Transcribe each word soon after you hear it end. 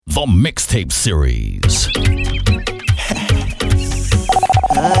The Mixtape Series.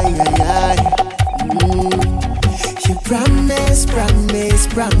 Ay, ay, ay. You promise, promise,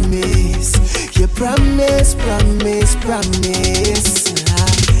 promise. You promise, promise, promise.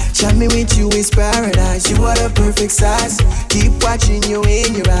 Shot me with you is paradise. You are the perfect size. Keep watching you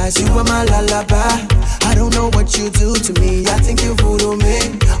in your eyes. You are my lullaby. I don't know what you do to me. I think you voodoo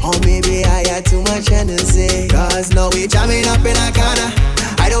me. Or maybe I had too much energy. Cause now we jamming up in a corner.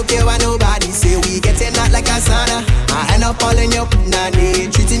 I don't care what nobody say. We getting hot like a sauna. I end up all in your nanny,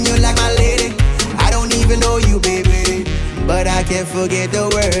 treating you like my lady. I don't even know you, baby, but I can't forget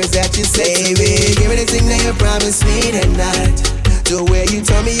the words that you say. Baby, give me the thing that you promised me tonight. The way you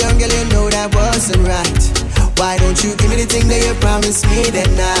told me, young girl, you know that wasn't right. Why don't you give me the thing that you promised me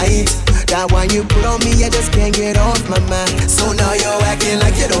that night? That one you put on me, I just can't get off my mind. So now you're acting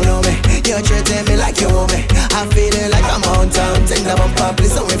like you don't know me. You're treating me like you owe me. I'm feeling like I'm on town. Think that I'm public,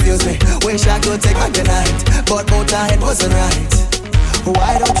 so refuse me. Wish I could take back the night, but both our head wasn't right.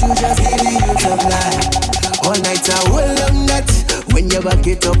 Why don't you just give me you some light? All night I will long that. When you back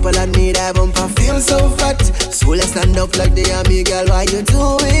it up, all I need I bump, I feel so fat. So let's stand up like the army girl. Why you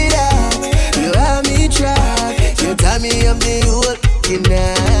doing that? You have me trapped. You tie me up the whole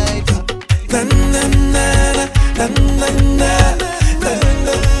night. Na na na na na na na na na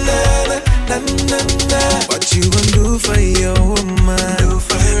na na. What you gon' do for your woman?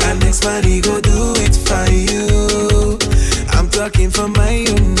 And next money go do it for you. I'm talking from my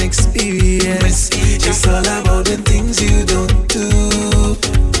own experience. It's all about the things you don't do.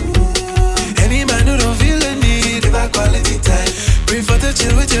 Any man who don't feel the need, give a quality time. Prefer to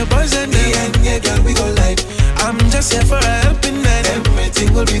chill with your boys and me and yeah, girl, we go live. I'm just here for a helping hand.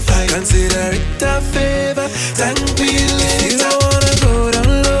 Everything will be fine. Consider it a favor. Thank me later. You don't wanna go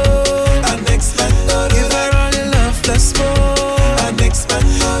down low. Our next man go give her all your love plus more. Our next man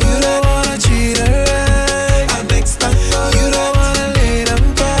go you don't wanna treat her right. Our next man go you don't wanna lay them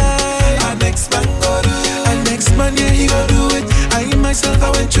by. Our next man go do it. Our next man yeah he go do it. I myself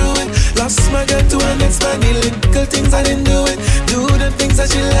I went through it. Lost my girl to our next man. The little things I didn't do it. Do the things that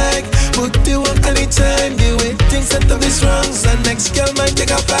she like. Put the work anytime. The way things set up is wrong. So next girl might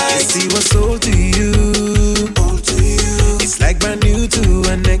take a bite. See what's old to you. Old to you. It's like brand new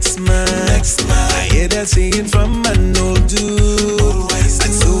to a next man. Next man. I hear that saying from an old dude.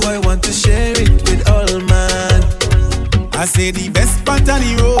 And so I want to share it with all man. I say the best part of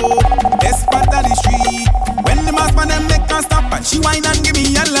the road, best part of the street. When the mass man them make her stop and she whine and give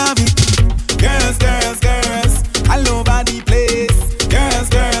me a love it. Girls, girls, girls, all over the place. Girls,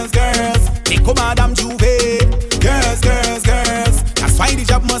 girls, girls, take over Madame Juve. Girls, girls, girls, that's why the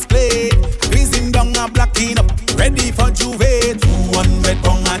job must play. Raising down a blocking up, ready for Juve. 200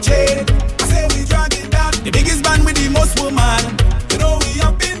 pound a chain. I say we drag it down. The biggest band with the most woman. You know we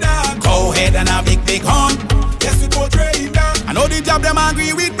up in that. Cowhead and a big, big horn. Yes, we go trade down. I know the job them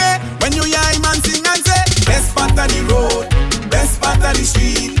agree with me. When you hear him and sing and say, best part of the road, best part of the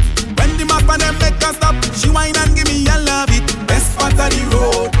street. When the map and them make her stop, she whine and give me a love it. Best part of the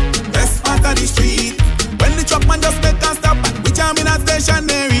road, best part of the street. When the truck man just make her stop, we jam in a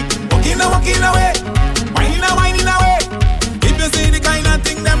stationary. Walking away, whining away. If you see the kind of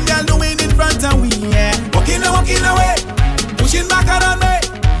thing them girl doing in front of we, yeah. Walking away, pushing back around me.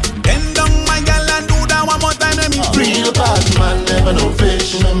 Bend down my girl and do that one more time, let me real bad man never no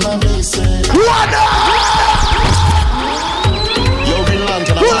fish. Remember me say yo, Green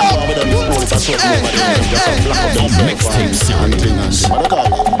Lantern, I'm not with them sports. I saw nobody just a black of them Mixtape Series.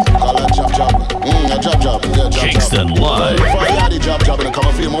 Call that job. A job. Yeah, job. Kingston Live. If I had the job, and come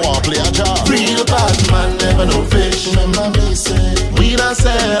and feel more, play a job. Real bad man never no fish. Remember me say we not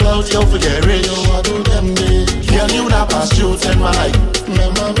sell out, you forget rich. Yo, what do them day? Girl, you not pass you 10 my life.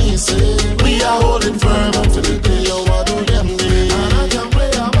 Remember me say we are holding firm up to the day. Yo, what do them day? And I can play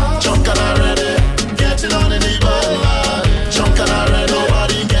a ball. Junk and I ready. Getting on in the ball. Junk and I ready.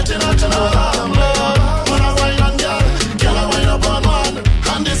 Nobody getting on tonight. When I wine on girl I wine up on man.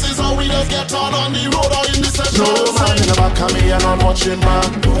 And this is how we just get on the road or in the session. No man in the back of me and I'm watching man.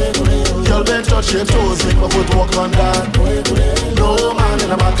 Girl bend touch your toes, make my foot walk on that. No man in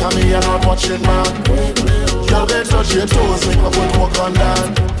the back of me and I'm watching man. Girl bend touch your toes, make my foot walk on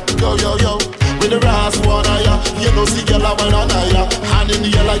that. Yo, with the brass water, yeah. You know see girl a wine on ya. Hand in the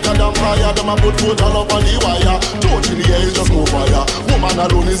air like a damn fire. Them a put foot all up on the wire. Touch in the air is just no fire. Woman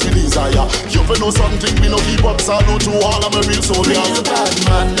alone is the desire. You feel know something, me no keep up salute to all of my real soldiers. Real bad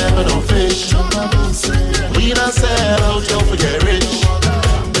man never no fish. We not sell out, you forget rich.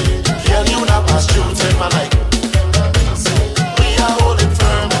 Girl you not pass you 10 my life. We are holding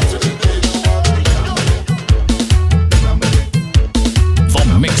firm to the pitch.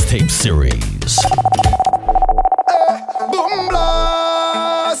 The Mix mixtape series. Boom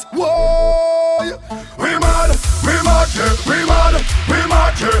blast, whoa. We mad, yeah, we mad,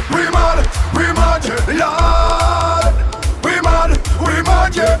 yeah, we mad, Lord. We mad,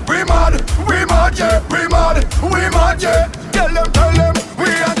 yeah, we mad, yeah, we mad, yeah. Tell them, we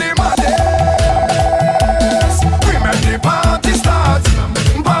are the maddest. We make the party start,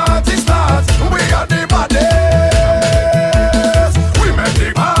 we are the baddest. We make the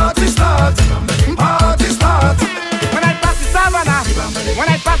party start. When I pass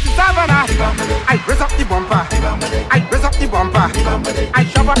the savannah, I raise up the bumper, I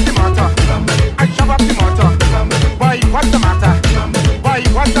shove up the motor, Boy, what's the matter?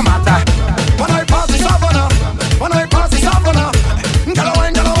 When I pass the savannah, Gala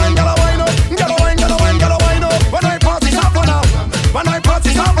wine up, When I pass the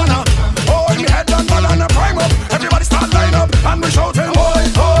savannah, oh, the head and ball and the prime up. Everybody start line up and we shouting,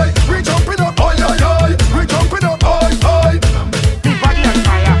 oi, we jumping up, oi, we jumping up, oi. The body on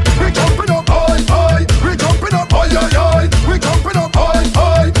fire. We jumping up, oi, we jumping up, oi, we jumping up, oi,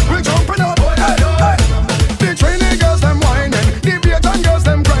 we jumping up, oi. The trainee girls them whining, the Vietnam girls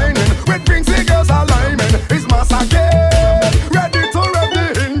them grinding, with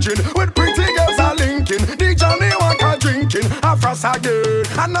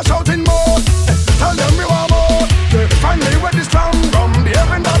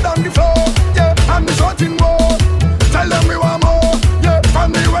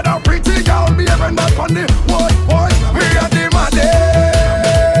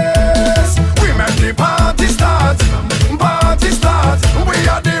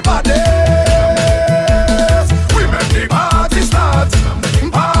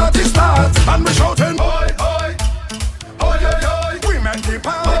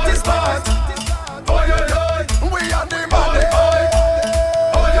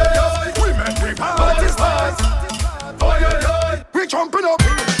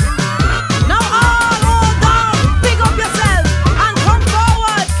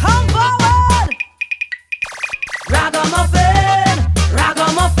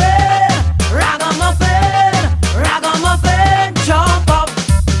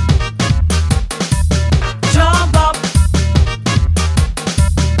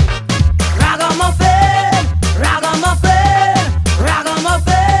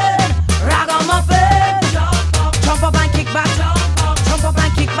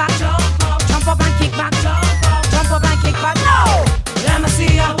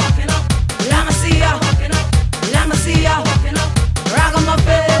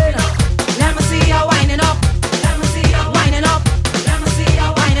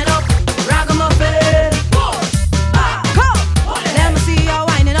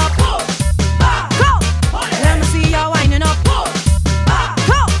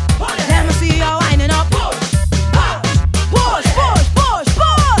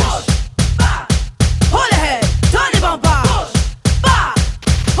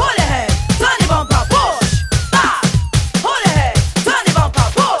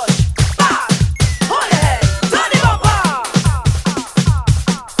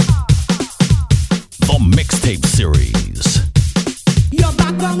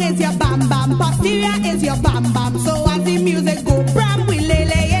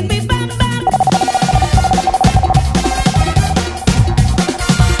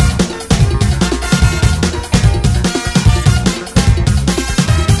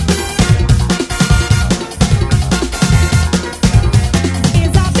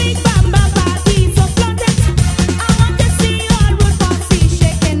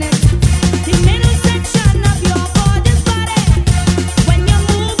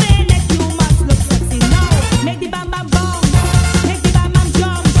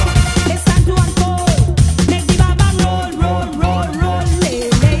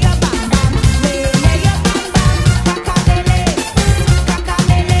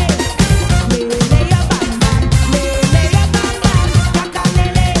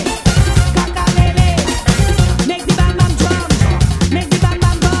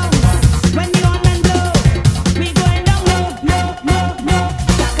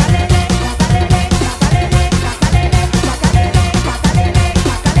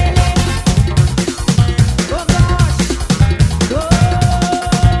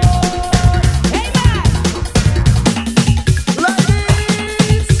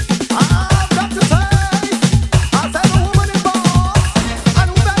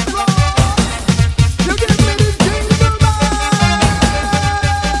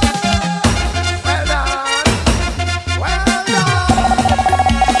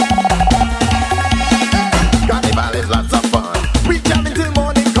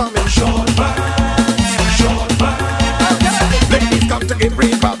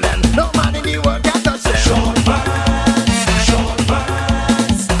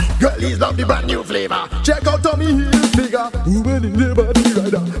the body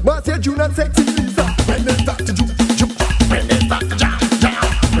rider. Marcia June and sexy Lisa. When they start to jump, jump. When they start to jump,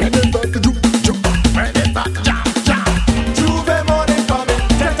 jump. When they start to jump, jump. When they start to jump, jump. Juve morning coming,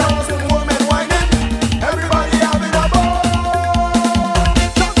 10,000 women whining. Everybody having a ball.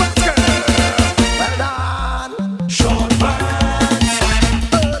 Short pants, girl. Well done. Short pants.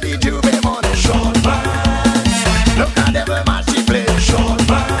 Early Juve morning. Short pants. Look at every match she play. Short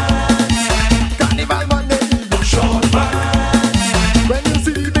pants. Carnival Monday evening. Short pants. When you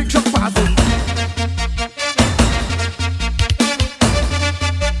see the big shot passing.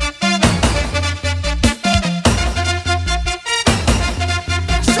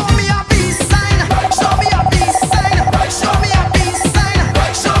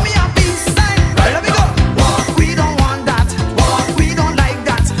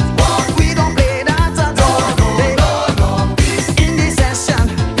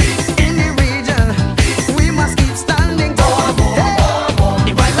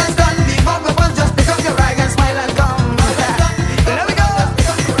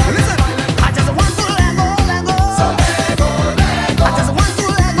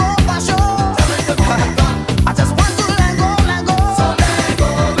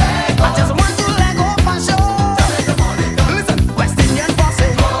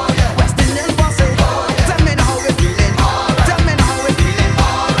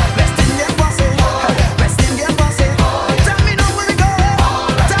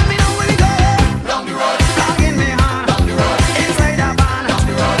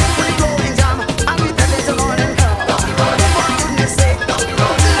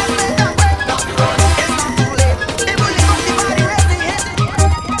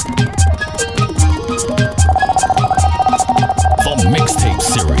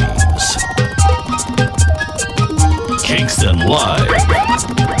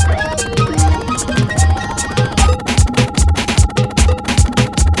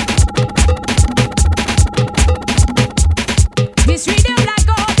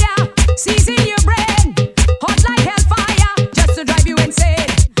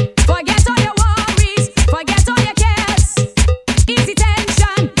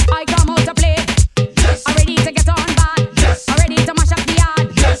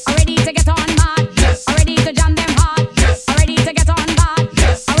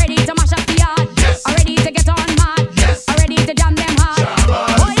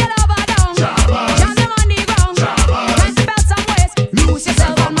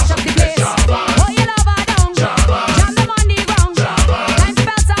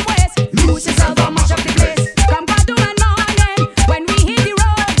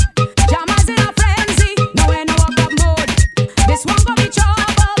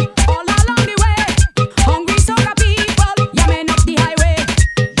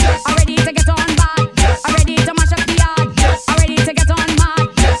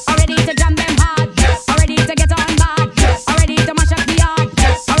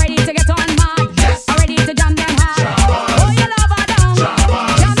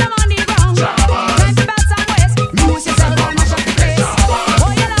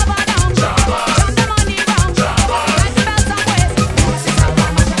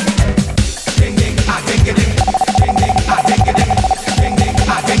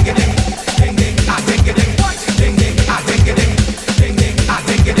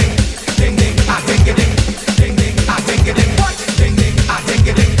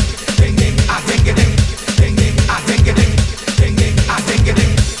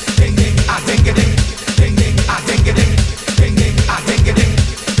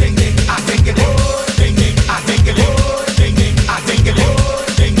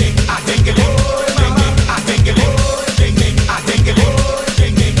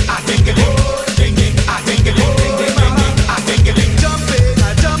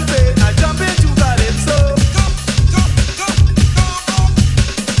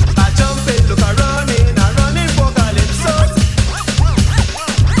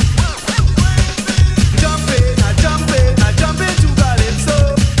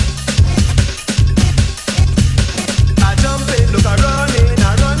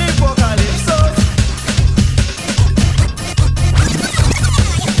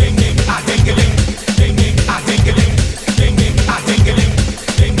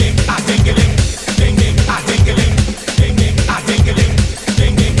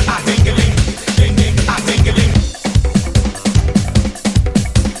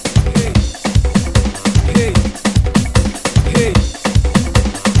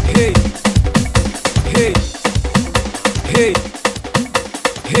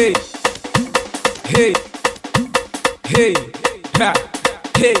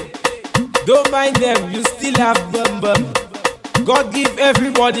 give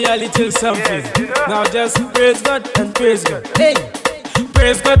everybody a little something. Now just praise God and praise God. Hey!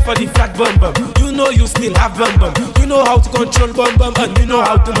 Praise God for the fat bum bum. You know you still have bum bum. You know how to control bum bum and you know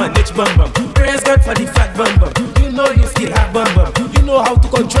how to manage bum bum. Praise God for the fat bum bum. You know you still have bum bum. You know how to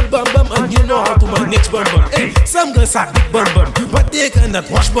control bum bum and you know how to manage bum bum. Hey, some girls have big bum bum, but they cannot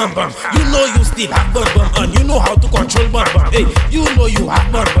wash bum bum. You know you still have bum bum and you know how to control bum bum. Hey, you know you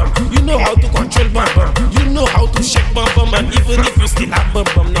have bum bum. You know how to control bum bum. You know how to shake bum bum and even if you still have bum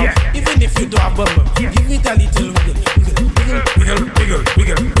bum now, even if you don't have bum bum, give it a little wiggle, wiggle,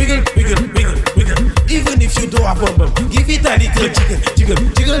 wiggle, wiggle, wiggle, wiggle, wiggle. Even if you don't have bum bum, give it a little jiggle, jiggle,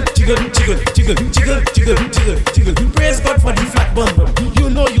 jiggle, jiggle, jiggle, jiggle, jiggle, jiggle, jiggle, jiggle. Praise God for the flat bum bum. You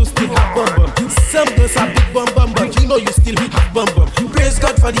know you still have bum bum. Some girls have big bum bum, but you know you still have bum bum. Praise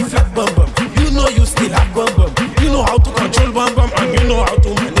God for the flat bum bum. You know you still have bum bum. You know how to control bum bum and you know how to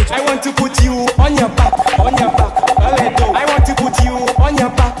manage. I want to put you on your back, on your back. I want to put you on your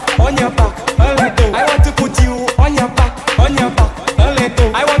back, on your back. I want to put you on your back, on your back.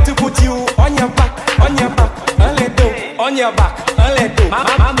 I want to put you on your back, on your back. On your back,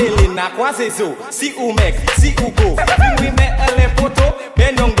 Mamelina kwase so. Si ou mek, si ou go. We met a poto,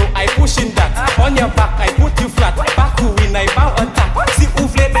 benongo. I pushing that. On your back, I put you flat. Back to win, I bow attack. Si ou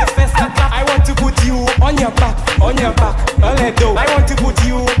flip the first attack. I want to put you on your back, on your back. I want to put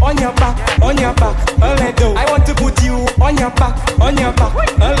you on your back, on your back. I want to put you on your back, on your back.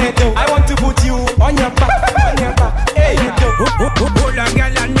 I want to put you on your back, on your back. Hey, hold a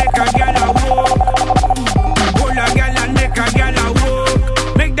girl and make a girl a walk. Hold a girl and make a girl a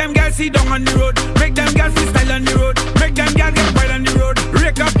walk. Make them girls sit down on the road. Make them girls freestyle on the road. Make them girls get wild on the road.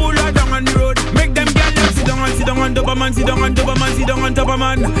 Rake a pull her down on the road. Make them girls sit down on top of man, sit down on top of man, sit down on top of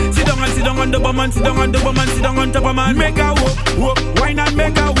man. Sit down on top of man, sit down on top of man, sit down on top of man. Make a walk, walk. Why not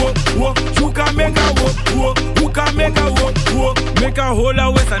make a walk, walk? You can make a walk, walk. You can make a walk, walk. Make a whole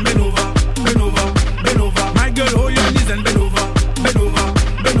a waist and bend over, bend over, bend over. My girl, hold your knees and bend over, bend over,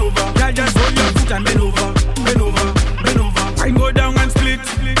 bend over. Girl, just hold your foot and bend over, bend over, bend over. I go down and split.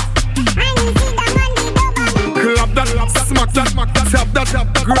 Grab that, smack that, tap that, grab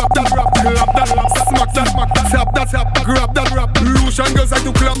that, grab that, smack that, tap that, grab that. Lucian girls like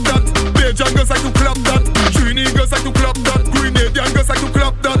to clap that, Bajan girls like to clap that, Trini girls like to clap that, Grenadian girls like to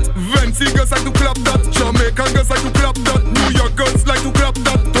clap that, Vinci girls like to clap that, Jamaican girls like to clap that, New York girls like to clap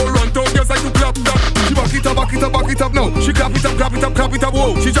that, Toronto girls like to clap that. She back it up, back it up, back it up now. She clap it up, clap it up, clap it up.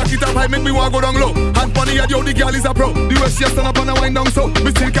 Whoa, she jack it up high, make me wanna go down low. Hand on the head, yo, the girl is a pro. The rest she stand up and a wind down so.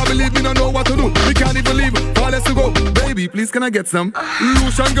 Me still can't believe me, don't know what to do. We can't even leave. All let's go, baby. Please can I get some?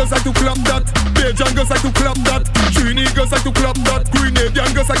 Lucian girls like to clap that, Bajan girls like to clap that, Trini girls like to clap that,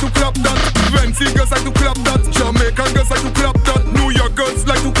 Grenadian girls like to clap that, Vinci girls like to clap that, Jamaican girls like to clap that, New York girls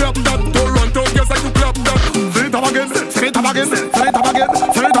like to clap that, Toronto girls like to clap that. Send it up again, send it up again, send it up again,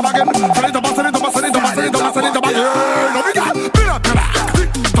 send it up again, send it up, send it up, send it up, send it up, send it up again. No we got, bit up the back,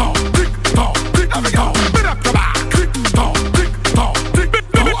 tick tock, tick tock, tick up the back, bit up the back, tick tock, tick tock, tick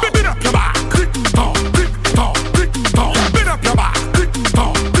bit up the back, tick tock, tick tock, tick tock, bit up the back, tick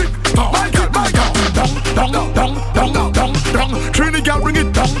tock, tick tock. My God, dong, dong, dong, dong, dong, dong. Trini girl bring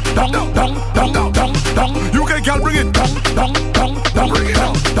it dong, dong, dong, dong, dong, dong. UK girl bring it dong, dong, dong, dong, bring it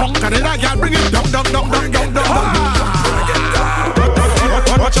dong, dong. Canada girl bring it dong, dong, dong, dong, dong, dong.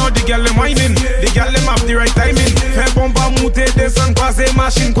 Watch out the girl them whining, the girl them have the right timing. Fait bomba mouté, descend, croisé,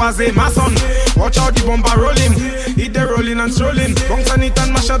 machine, croisé, maçon. Watch out the bomba rolling, hit the rolling and strolling. Bounce on it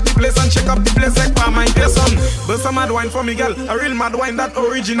and mash up the place and check up the place like my person. But some mad wine for me girl, a real mad wine that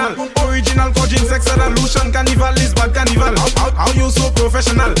original. Original coding, sex and illusion, carnival is bad carnival. How you so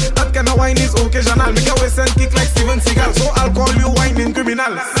professional? That kind of wine is occasional. Make a waist and kick like Steven Seagal, so I'll call you whining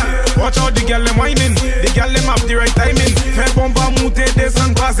criminal. Watch out the girl them whining, the girl them have the right timing. Fait bomba mouté,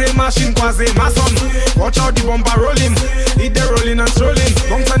 descend, croisé, machine, croisé, maçon. Watch out the bomba rolling, hit the rolling and strolling.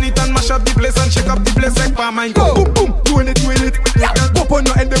 Bounce on it and mash up the place and check up the place like by mine. Go boom boom, doing it, doing it. Pop on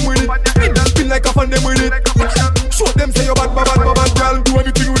your head them with it, spin like a fan them with it. Show them say you bad, bad, bad, bad, girl. Do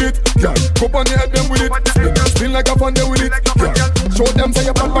anything with it, girl. Pop on your head them with it, spin like a fan them with it, girl. Show them say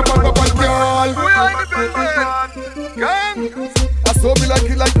you bad, bad, bad, bad, bad, girl. I saw me like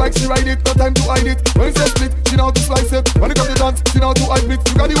it, like Mike, she ride it. No time to hide it. When it's a split, she know how to slice it. When it comes to dance, she know how to hype it.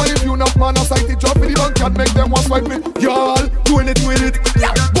 You got the one if you not man, I sight it. Drop it, the dunk can make them want swipe it. Y'all doing it with it.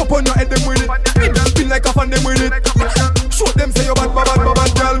 Pop on your head them with it, spin like a fan them with it. Show them say you bad, bad, bad,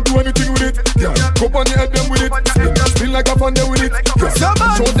 bad, girl. Do anything with it, girl. Pop on your head them with it, spin like a fan them with it, girl.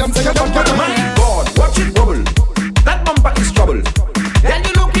 Show them say you bad, bad, bad. My God, watch it bubble. That bumper is trouble. Girl,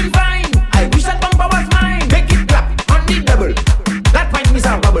 you looking fine. I wish that bumper was mine. Make it clap on the double. That wine is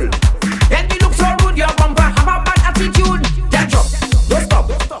a bubble. Girl, you look so rude. Your bumper have a bad attitude. That drop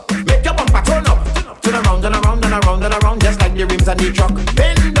wheels on the truck.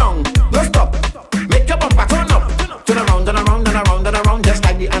 Bend down, no stop. Make your bumper turn up. Turn around, turn around, turn around, turn around, just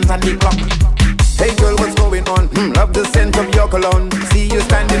like the hands on the clock. Hey girl, what's going on? Love the scent of your cologne. See you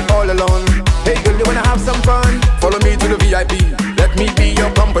standing all alone. Hey girl, you wanna have some fun? Follow me to the VIP. Let me be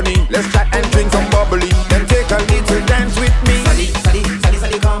your company. Let's chat and drink some bubbly. Then take a little dance with me. Sally, Sally, Sally,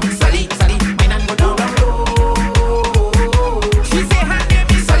 Sally, come. Sally, Sally, mine and go down, down low. She say her name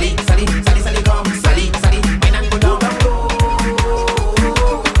is Sally, Sally, Sally, Sally, come. Sally, Sally, mine and go down, down low.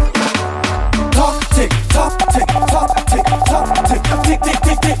 Talk, tick, tock, tick, tock, tick, tock, tick, tick, tick,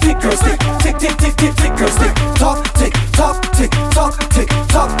 tick, tick, tick, girl stick, tick, tick, tick, tick, tick, girl stick, talk, tick, tock, tick, tock, tick,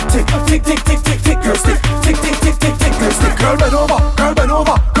 tock, tick, tick, tick, tick, tick, tick, girl stick, tick, tick, tick, tick, tick, girl stick. Girl bend over, girl bend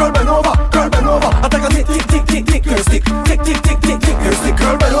over, girl bend over, girl bend over. I take a tick, tick, tick, tick, tick, girl stick, tick, tick, tick, tick, tick, girl stick.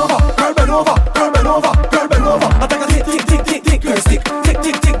 Girl bend over, girl bend over, girl bend over, girl bend over. I take a tick, tick, tick, tick, tick, girl stick, tick,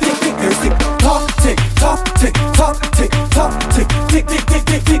 tick, tick, tick, tick, girl stick. Talk, tick, tock, tick, tock, tick, tock, tick, tick, tick, tick,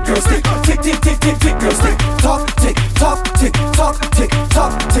 tick, tick, girl stick, tick, tick, tick, tick, tick, girl stick. Talk, tick, tock, tick, tock, tick,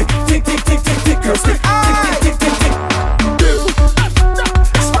 tock, tick, tick, tick, tick, tick, tick, girl stick, tick, tick, tick, tick, tick.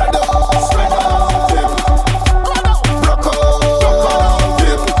 Spread out, spread out, dip. Rock out,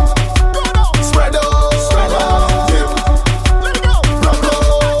 dip. Spread out, dip. Rock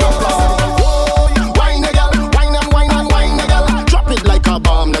out. Wine a gal, wine and wine and wine a gal. Drop it like a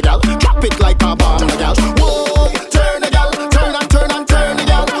bomb, a gal. Drop it like a bomb, a gal. Whoa, turn a gal, turn and turn and turn a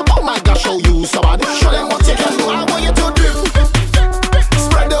gal. Oh my gosh, show you so bad. Show them what you can do. I want you to dip.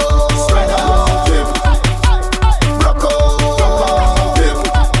 Spread out, dip. Rock out, dip.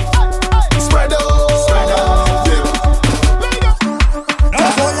 Spread out, dip.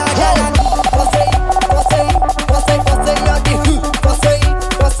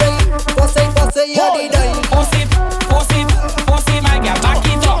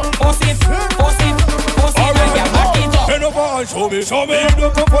 Show me, you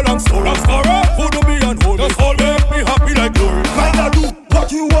don't come for long story. Who do me and hold me? All make me happy like glory. Kinda do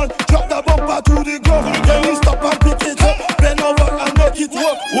what you want, drop the bumper to the ground. Then you stop and pick it up, bend over and make it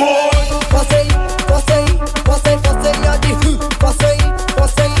work. Whoa.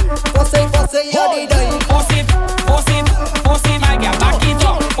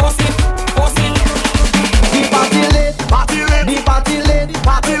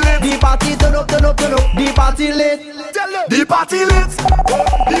 The party lit,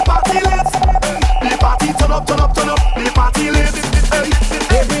 the party lit, the party turn up, turn up, turn up, the party lit.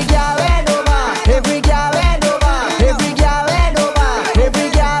 Every girl and over, every girl and over, every girl and over, every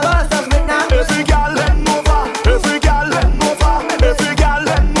girl wants us right now. Every girl and over, every girl and over, every girl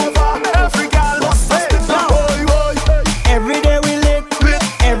and over, every girl wants us right now. Every day we lit,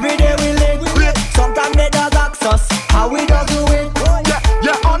 every day we lit. Sometimes they does ask us how we don't do it.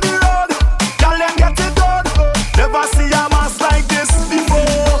 Yeah, on the road, girl them get it done. Never see a mass like this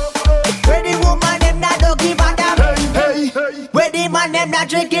before. Where the woman them not don't give a damn. Hey, hey, hey. Where the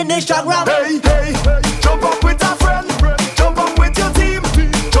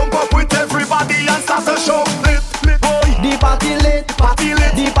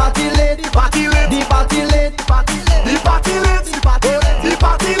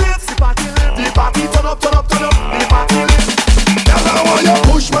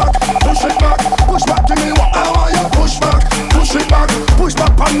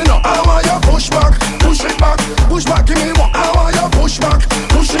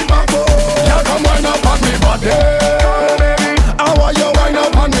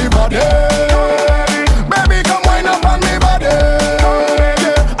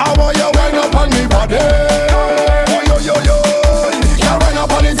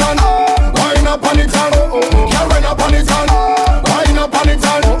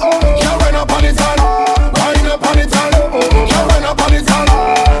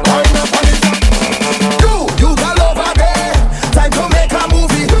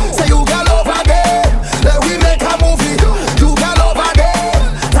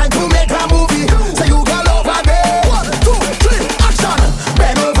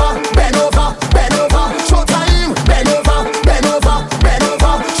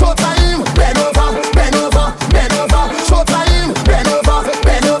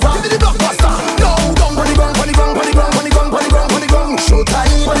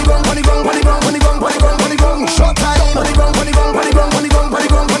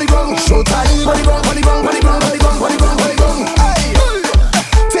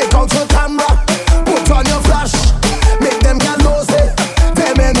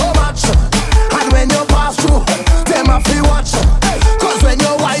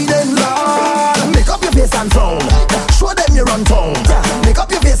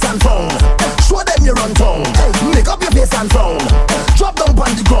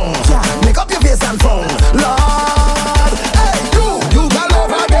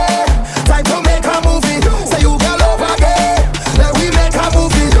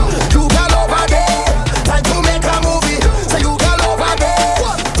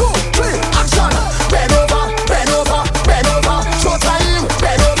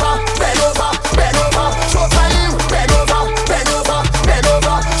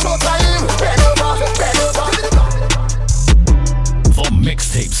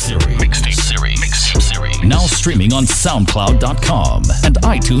streaming on SoundCloud.com and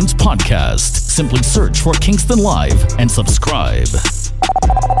iTunes Podcast. Simply search for Kingston Live and subscribe.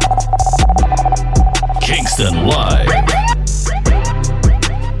 Kingston Live.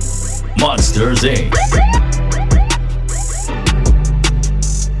 Monsters Inc.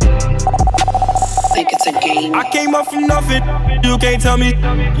 I came up from nothing, you can't tell me.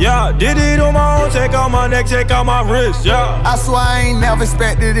 Yeah, did it on my own, check out my neck, check out my wrist, yeah. I swear I ain't never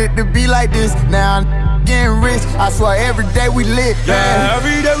expected it to be like this. Now I'm getting rich, I swear every day we lit. Yeah,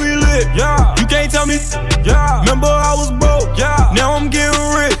 every day we lit, yeah. You can't tell me, yeah. Remember I was broke, yeah. Now I'm getting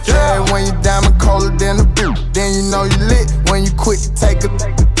rich, yeah. When you diamond colder than a boot, then you know you lit. When you quit to take a,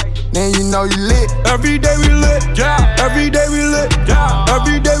 then you know you lit. Every day we lit, yeah. Every day we lit, yeah.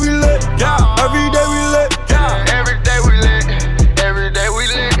 Every day we lit, yeah. Every day we lit, yeah. Every day we lit. Every day we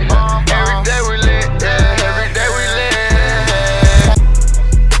lit. Every day we lit. Yeah. Every day we lit.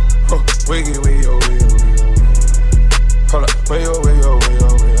 Wiggy, wiggy, oh, wiggy, oh. Hold up, wiggy, oh, wiggy, oh, wiggy,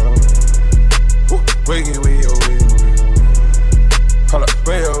 oh, wiggy, oh. Wiggy, wiggy, oh, wiggy, oh. Hold up,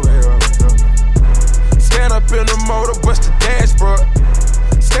 wiggy, oh, wiggy, oh. Stand up in the motor, bust the dashboard.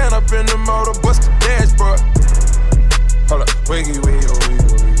 Stand up in the motor, bust the dashboard. Hold up, wiggy, wiggy, oh, wiggy,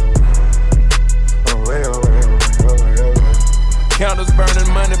 oh, wiggy, oh, wiggy, oh, wiggy, oh. Candles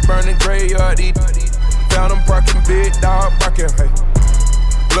burning, money burning, graveyard eat. Found them parking, big dog barking, hey.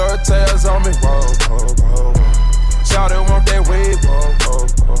 Blood tails on me, whoa, whoa, whoa, whoa. Shout it, want that wave, whoa, whoa,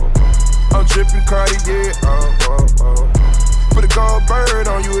 whoa, whoa. I'm dripping Cartier, oh, whoa, whoa. Put a gold bird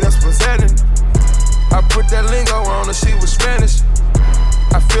on you, that's presenting. I put that lingo on her, she was Spanish.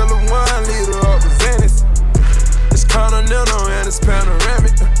 I feel a 1 liter of Venice. It's continental and it's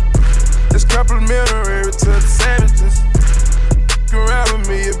panoramic. It's complimentary to the sandwiches. You can ride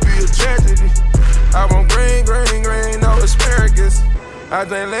with me, it'd be a tragedy. I want green, green, green, no asparagus. I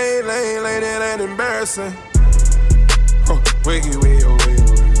think lane, that ain't embarrassing. Oh, wiggy, wiggy, oh, wiggy,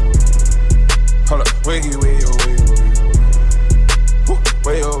 wiggy, oh. Hold up, wiggy, wiggy, oh, wiggy, wiggy, oh.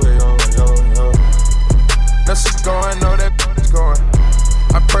 Wiggy, oh, wiggy, oh, wiggy, oh, oh. Now she going, know that bitch going.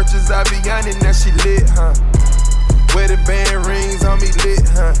 I purchased Aviani, now she lit, huh? Wedding band rings on me lit,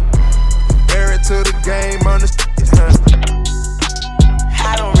 huh? Married to the game on the shit, huh?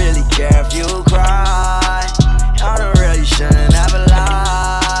 I don't really care if you cry. I don't really shouldn't ever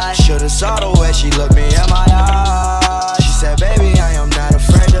lie. Should've saw the way she looked me in my eyes. She said, baby, I am not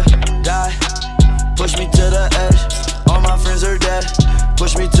afraid to die. Push me to the edge, all my friends are dead.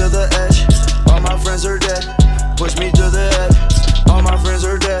 Push me to the edge, all my friends are dead. Push me to the edge, all my friends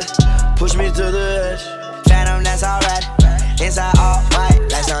are dead. Push me to the edge. Phantom, that's alright. Inside all white,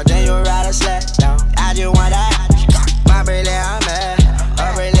 like something you ride a sled down. I just want that. My Briley, I'm mad.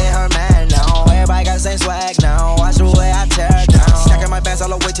 Her Briley, her man now. Everybody got the same swag now. Watch the way I tear it down. Stacking my bands all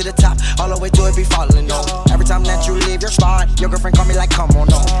the way to the top, all the way to it be falling on. Every time that you leave your spot, your girlfriend call me like, come on,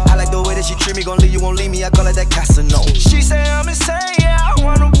 no. I like the way that she treat me, gon' leave you, won't leave me. I call it that Casino. She say I'm insane, yeah. I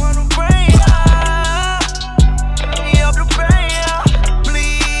wanna bring ya. Me up the brain, yeah.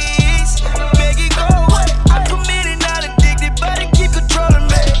 Please, make it go away. I'm committed, not addicted, but it keep controlling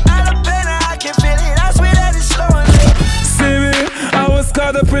me. Out of pain, I can feel it. I swear that it's slowing me. See me, I was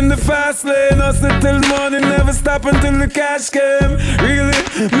caught up in the fast lane. Hustle till morning, never stop until the cash came. Really,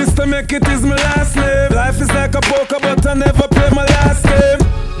 Mr. Make It is my last name. Life is like a poker, but I never play my last game.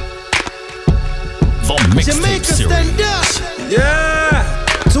 The Mixtape Series. Yeah.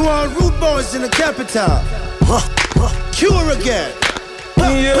 To all rude boys in the capital. Cure again.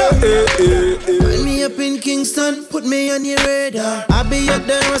 Find me up in Kingston, put me on your radar. I be up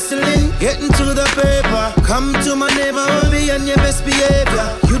there hustling, getting to the paper. Come to my neighborhood, be on your best behavior.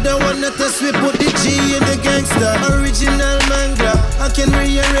 You don't wanna test me, put the G in the gangster. Original manga, I can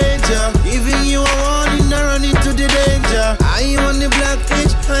rearrange ya. Giving you a warning, I run into the danger. I am on the black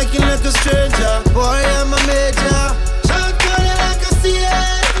pitch, hiking like a stranger. Boy, I'm a major. Shot calling like a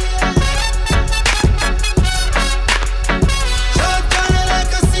CA.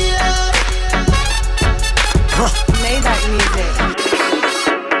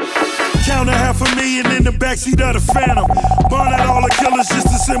 Count $500,000 in the backseat of the Phantom. Burn out all the killers just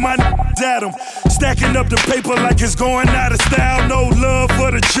to send my at them. Stacking up the paper like it's going out of style. No love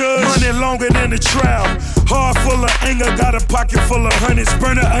for the judge. Money longer than the trial. Heart full of anger, got a pocket full of hundreds.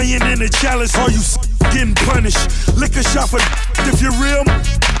 Burn an onion in the chalice. Are you getting punished? Liquor shot for if you're real.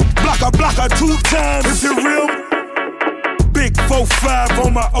 Blocker 2 times if you're real. Big 4-5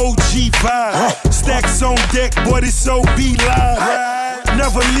 on my OG vibe. Stacks on deck, boy, this so be live.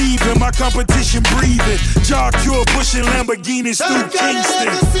 Never leaving, my competition breathing. Jaw Cure pushing Lamborghinis through Kingston.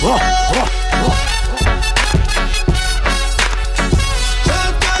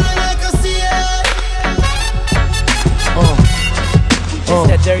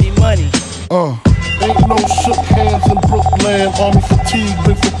 Ain't no shook hands in Brooklyn. Army fatigue,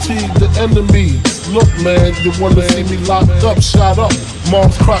 bring fatigue the enemy. Look, man, you wanna see me locked up, shot up.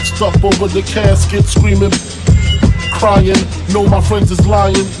 Mom's crotched up over the casket, screaming, crying. Know my friends is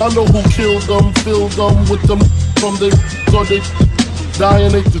lying. I know who killed them, filled them with them from they, so they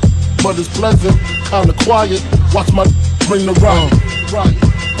dying. They just, but it's pleasant, kinda quiet. Watch my bring the riot.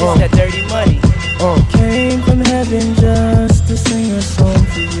 It's that dirty money. Came from heaven just to sing a song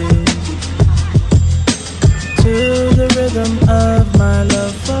for you. To the rhythm of my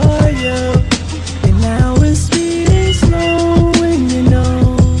love for you. And now it's sweet and slow when you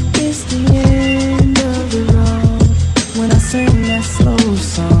know it's the end of the road. When I sing that slow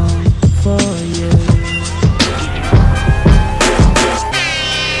song for you.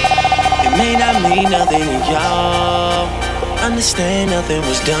 It may not mean nothing to y'all. Understand nothing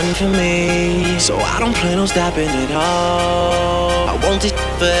was done for me, so I don't plan on stopping at all. I want it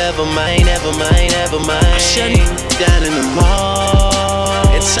forever, mine, ever mine, ever mine. I'm shutting down in the mall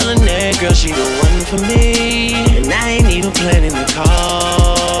and telling that girl she the one for me, and I ain't even planning to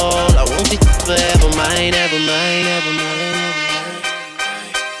call. I want it forever, mine, ever mine, ever mine.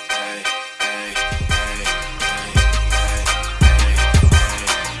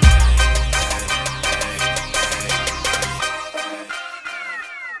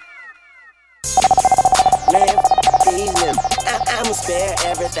 I'ma spare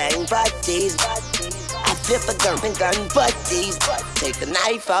everything but these. I flip a gun but these. Take the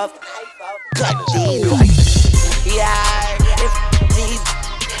knife off, cut these. Yeah, if these.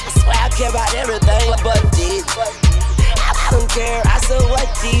 I swear I care about everything but these. I don't care, I saw what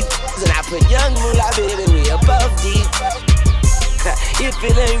these. And I put young moolah baby me above these. If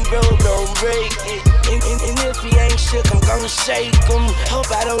it ain't broke, don't break it. And if he ain't shook, I'm gonna shake him. Hope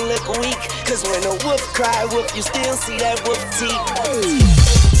I don't look weak, cause when a wolf cry wolf, you still see that wolf teeth.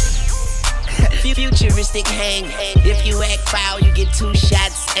 Futuristic hang. If you act foul, you get 2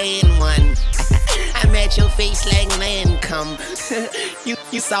 shots and 1. I'm at your face like Lancome.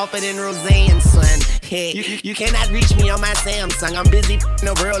 You softer than Roseanne, son. Hey, you cannot reach me on my Samsung. I'm busy in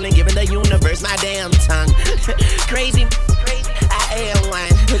the world and giving the universe my damn tongue. Crazy, I am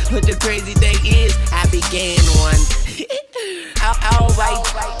one. But the crazy thing is, I began one. All white,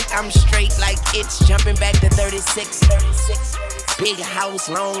 I'm straight like it's jumping back to 36. Big house,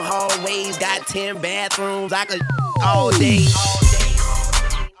 long hallways, got 10 bathrooms. I could all day.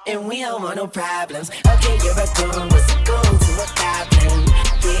 And we don't want no problems. Okay, you're a goon, what's a goon to a goblin?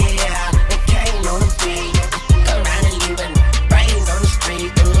 Yeah, it came on the beat. Go around and leaving brains on the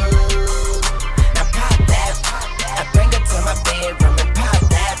street. Ooh, now pop that. I bring her to my bedroom and pop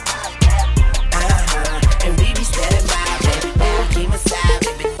that. And we be steady mobbing. Ooh, keep my side,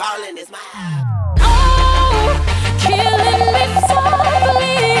 baby, falling is my killing me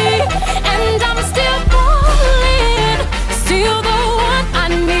softly, and I'm still falling. Still the one I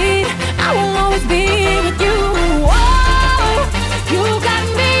need. I will always be with you. Oh, you got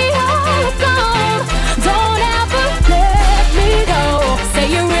me hooked on. Don't ever let me go. Say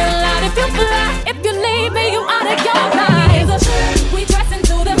you're real loud if you fly. If you leave me, you out of your mind. We dressing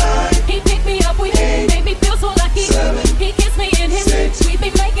through the night. He picked me up. We made me feel so lucky. He kissed me in his. We be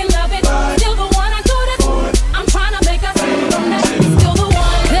making love it. Still the one I do this. I'm trying to make us still the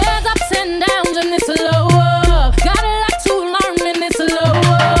one. There's ups and downs in this lower. Got a lot to learn in this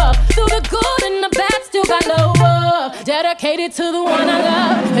lower. Through the good and the bad, still got lower. Dedicated to the one I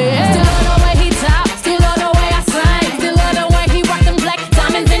love. Yeah. Still love the way he talk. Still love the way I sing. Still love the way he rock them black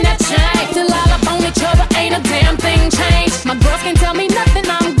diamonds in that chain. Still all up on each other, ain't a damn thing changed. My girls can't tell me nothing,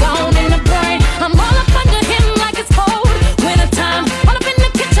 I'm gone in the brain. I'm all up under him like it's cold. Winter time, all up in the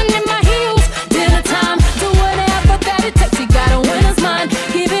kitchen in my heels. Dinner time, do whatever that it takes. He got a winner's mind.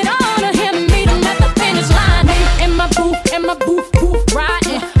 Give it all to him, meet him at the finish line. In my booth,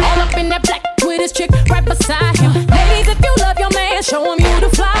 riding. All up in that black with his chick right beside him. Ladies, if you love your man, show him you the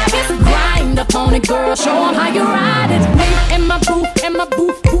flyest. Grind up on it, girl, show him how you ride it. In my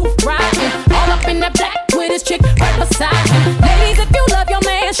booth, riding. All up in that black with his chick right beside him. Ladies, if you love your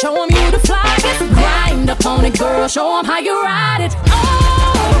man, show him you the flyest. Grind up on it, girl, show him how you ride it.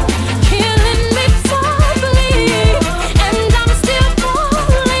 Oh, killing me softly, and I'm still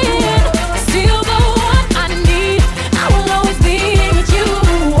falling. Still the one I need. I will always be with you.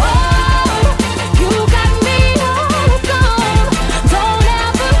 Oh, you got me hooked on. Don't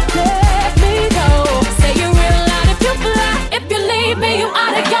ever let me go. Say you're real loud if you fly. If you leave me, you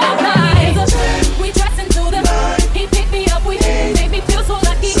out of your mind. We dressing through the night. He picked me up. We made me feel so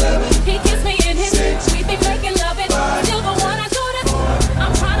lucky. He kissed me in his. We be making love it. Still the one I do this.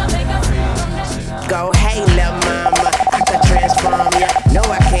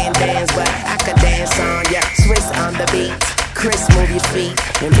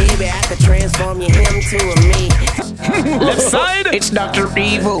 Maybe I could transform you him to a me. Left side. It's Dr.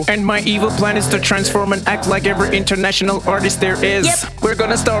 Evil, and my evil plan is to transform and act like every international artist there is. Yep. We're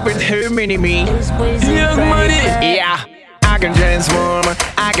gonna start with her mini me. Young Money. Yeah. I can transform.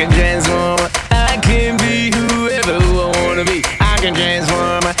 I can transform. I can be whoever I wanna be. I can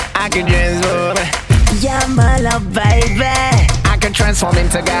transform. I can transform. Yeah, my love, baby. I can transform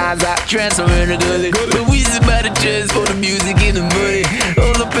into Gaza, transform into Gully. The Weezy by the transform the music in the money.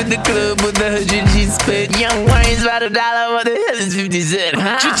 All up in the club with the 100 G spent. Young Wayne's about $1, what the hell is 50 cents?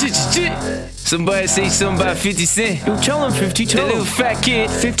 Huh? Somebody say something about 50 cents. You tell him 50 too. That little fat kid.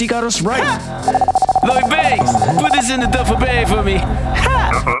 50 got us right. Lloyd Banks, put this in the duffel bag for me.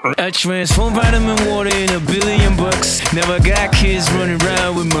 I transform vitamin water in $1 billion. Never got kids running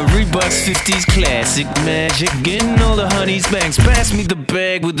around with my Reeboks 50s classic magic. Getting all the honeys banks. Pass me the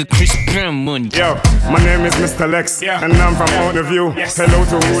bag with the Chris Brown money. Yo, my name is Mr. Lex, and I'm from Out the View. Hello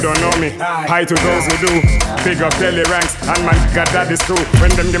to who don't know me. Hi to those who do. Big up Telly Ranks, and man got that is true.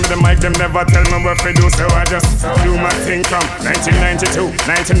 When them give me the mic, them never tell me what to do. So I just do my thing from 1992.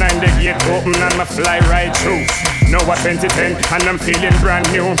 99 the gate open and my fly right through. Now what 2010 and I'm feeling brand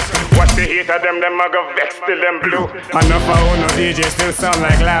new. What the hate of them I go vex till them blue. Enough of all no DJ still sound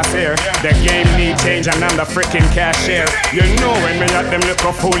like last year. The game need change and I'm the freaking cashier. You know when me at them look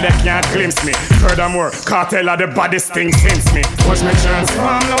up fool they can't glimpse me. Furthermore, cartel of the baddest thing since me. Watch me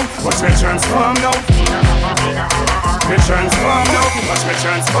transform now, watch me transform now. Me transform now, watch me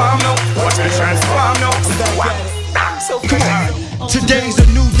transform now, watch me transform now. Wow, so cool. Today's a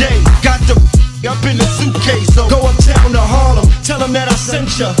new day, got the up in the suitcase, so go uptown to Harlem, tell them that I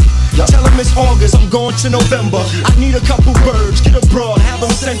sent ya. Tell them it's August, I'm going to November. I need a couple birds, get abroad, have them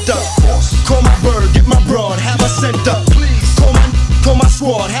sent up. Call my bird, get my broad, have her sent up. Call my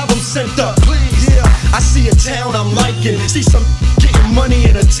squad, have them sent up. Yeah, I see a town I'm liking, see some getting money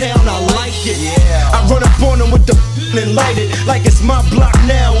in a town, I like it. I run up on them with the and light it like it's my block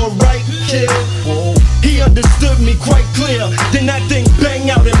now, alright, kid. He understood me quite clear. Then that thing bang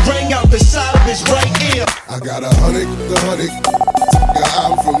out and rang out the side of his right ear. I got the hundred.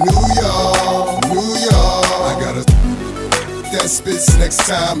 I'm from New York, New York. I got a that spits next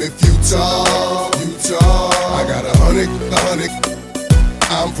time if you talk. I got the hundred.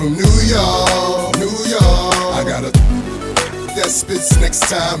 I'm from New York, New York. I got a that spits next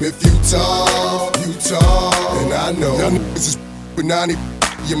time if you talk. And I know y'all niggas is with 90.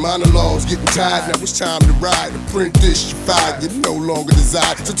 Your monologues getting tired, now it's time to ride. The print dish, you fired, you no longer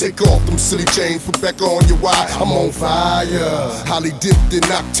desire. So take off them silly chains, put back on your wire. I'm on fire, highly dipped in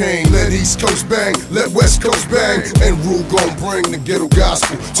octane. Let East Coast bang, let West Coast bang. And Rule gon' bring the ghetto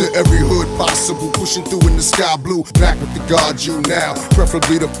gospel to every hood possible. Pushing through in the sky blue, back with the God you now.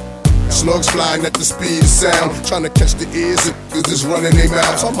 Preferably the slugs flying at the speed of sound. Trying to catch the ears of niggas that's running their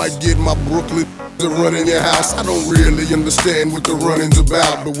mouths. I might get my Brooklyn to run in your house. I don't really understand what the running's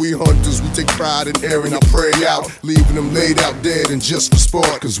about, but we hunters, we take pride in airing our prey out, leaving them laid out dead and just for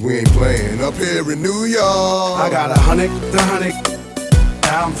sport, cause we ain't playing up here in New York. I got the hundred.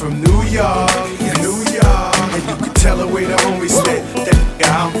 I'm from New York, New York. And you can tell the way the homies spit that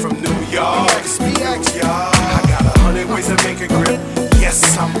I'm from New York. I got 100 ways to make a grip.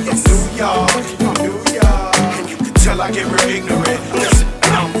 Yes, I'm from New York, New York. And you can tell I get real ignorant. Yes,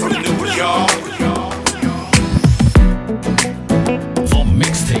 I'm from New York. The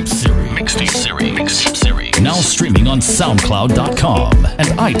Mixtape Series. Now streaming on SoundCloud.com and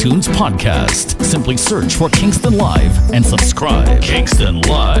iTunes Podcast. Simply search for Kingston Live and subscribe. Kingston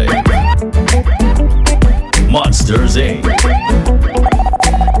Live. Monsters Inc.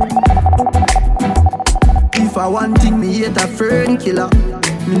 If I want thing, me hate a fern killer.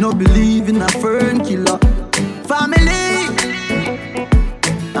 Me no believe in a fern killer. Family,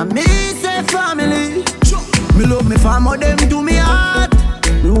 and me say family. Me love me family, them to me heart.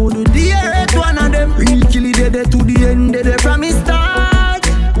 Me would do the hate one of them. Real kill it dead to the end, dead from me start.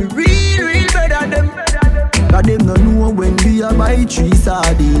 Me real better them. Cause them no know when we a buy 3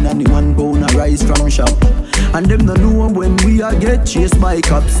 sardines and the 1 pound of rice from shop. And them no know when we a get chased by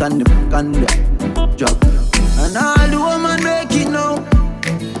cops and them and them drop. And all the woman make it now.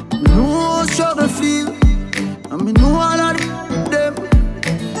 Me know how struggle feel. And me know all of them.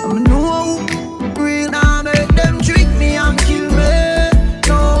 And me know who real now make them trick me and kill me.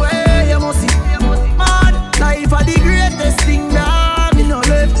 No way, you must see mad. Life are the greatest thing that me no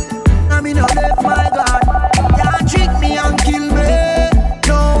left. And me no left, my God. Can't trick me and kill me.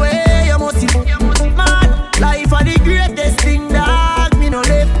 No way, you must see mad. Life are the greatest thing that me no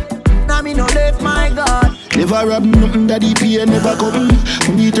left. And me no left, my God. Never rob nothing that he pay, never come.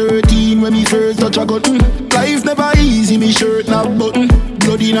 Me 13 when me first touch a gun. Life never easy, me shirt not button.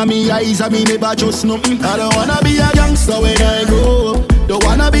 blood in me eyes and me never trust nothing. I don't wanna be a gangster when I grow up. Don't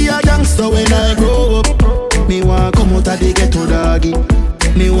wanna be a gangster when I grow up. Me want come out of the ghetto doggy.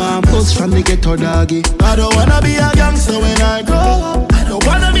 Me want bust from the ghetto doggy. I don't wanna be a gangster when I grow up. I don't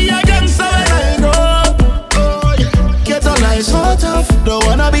wanna be a gangster when I grow up. Oh yeah, ghetto life so tough. Don't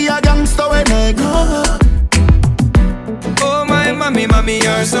wanna be a gangster when I grow up. Oh my mommy, mommy,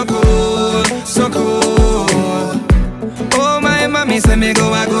 you're so cool, so cool. Oh my mommy, say me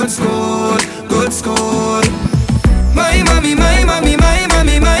go a good school, good school. My mommy, my mommy, my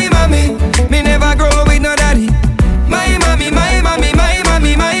mommy, my mommy, me never grow with no daddy. My mommy, my mommy, my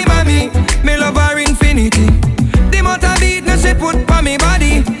mommy, my mommy, me love her infinity. The motor beat no she put on me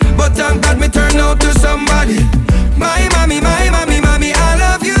body, but thank God me turn out to somebody. My mommy, my mommy, mommy, I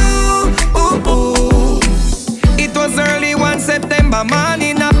love you. Ooh, ooh. It was early one September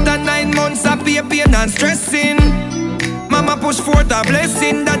morning, after 9 months of pain and stressing. Mama push forth a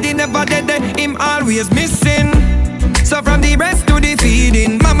blessing, daddy never dead, him always missing. So from the breast to the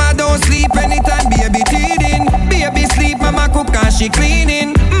feeding, mama don't sleep anytime baby teething. Baby sleep, mama cook and she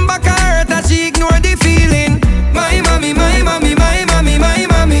cleaning. Back her hurt and she ignore the feeling. My mommy, my mommy, my mommy, my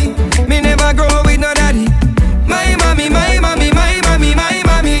mommy, me never grow with no daddy. My mommy, my mommy, my mommy, my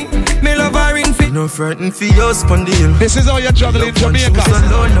mommy, me love her in fit. No frightened for your spondyle. This is how you're juggling Jamaica.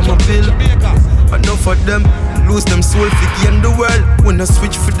 Alone, I'm a pill. Enough of them lose them soul for gain the world. When I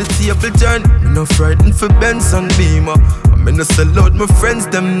switch for the table turn, me no frightened for Benz and Beamer. I'm in a sell out my friends,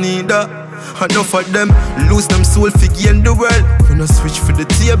 them neither. Enough of them lose them soul for gain the world. When I switch for the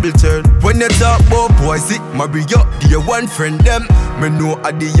table turn. When you talk about boys, it marry up dear one friend them. Me know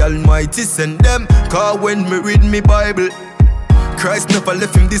I the Almighty send them. Cause when me read me Bible, Christ never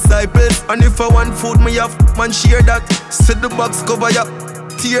left him disciples. And if I want food, me have man share that. Set the box cover ya,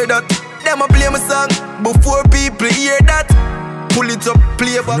 tear that. Them a play my song before people hear that. Pull it up,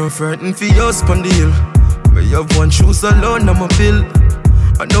 play back. No frightened for your spondyle. Me have one shoes alone, I'm a bill.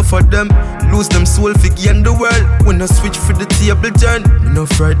 Enough of them lose them soul for gain the world. When I switch for the table turn, me no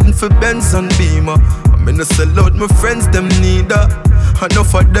frightened for Benz and Beamer. I'm in a sell out my friends, them neither.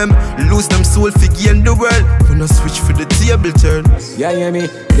 Enough of them lose them soul for gain the world. When I switch for the table turn. Yeah, yeah, me.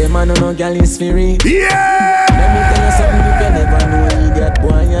 Them man no gal is free. Yeah! Let me tell you something you can never know. Idiot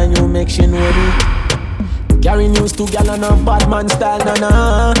boy and you make she know me. Carry news to gal and a bad man style,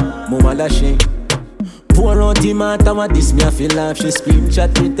 na. Mama da she. Pour out the matter what this me I feel like. She scream,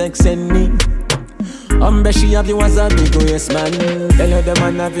 chat, me text, send me. She have you as a big yes man. Tell you the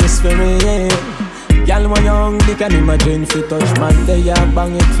man have his spirit, yeah. Y'all when young, they can imagine if you touch man, they are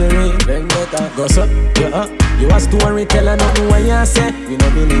bang it for it. Then better go so, you a storyteller, nothing what you say. We no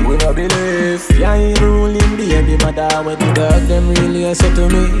believe, we no believe. Yeah, you ruling baby mother, when the dog them really say to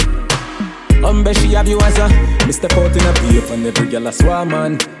me. She have you as a, me step out in a beef and every girl a swarm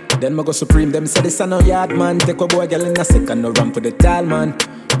man. Then me go supreme, them say this a no yard man. Take a boy girl in a second, no run for the tall man.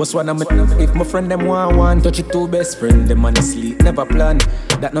 But one of me, if my friend them want one, touch it two best friend, them on the sleep, never plan.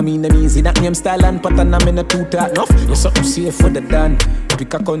 That no mean them easy, that name style and pattern, I'm in a two talk enough. You something safe for the done.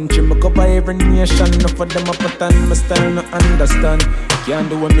 Pick a country, me cover every nation. Enough of them a pattern, my style no understand. Can't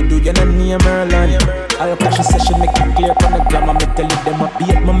do what me do, you no name Merlin. I'll catch a session, make it clear from the grammar. Me tell you them a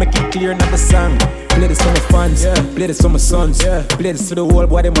beat, me make it clear, not the song. Play this for my fans, play this for my sons, play this to the world,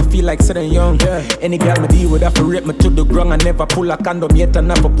 boy, them a feel like sitting young. Any girl me deal with, have to rape me to the ground. I never pull a condom yet, and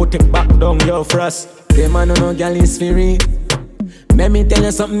never put it back down, yo, frost. Them man no girl is free. Let me tell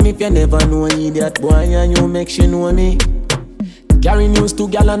you something if you never know an idiot boy and you make she know me. Carry news to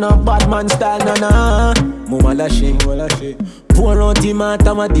gal and a bad man style, na. Mama da she. Pour out the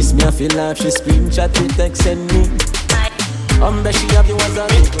matter what this me I feel like. She scream, chat, me text, send me. She have you as a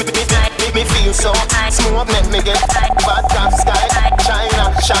me feel so smooth, make me get bad top sky,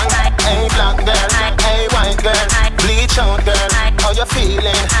 China, Shanghai, hey black girl, hey white girl, bleach out girl, how you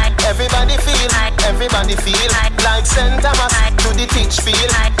feeling? Everybody feel like St. Thomas to the teach feel,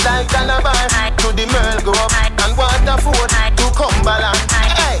 like Calabar to the Merle Grove, and Waterford to Cumberland.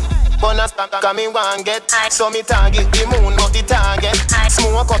 Hey! Bonus come me one get, so me target the moon not the target.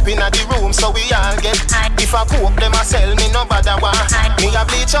 Smoke up in the room so we all get. If I cook them I sell me no bother war. Me a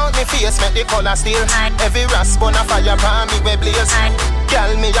bleach out me face make the color still. Every rasp on a fire pan me we blaze.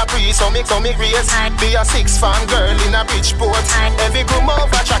 Girl me a pre so me grace. Be a 6 farm girl in a Bridgeport. Every groom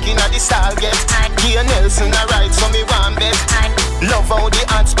over track in a the stall get. Here Nelson a ride so me one bet. Love how the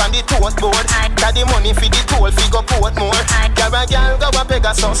hands pan the toast board. Got the money for the toll, fi go port more. Girl a girl go a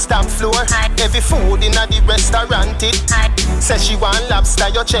Pegasus stamp floor. Every food in the restaurant it. Say she want lobster,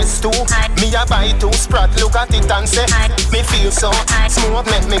 your chest too. Me a buy 2 Sprat, look at it and say, me feel so smoke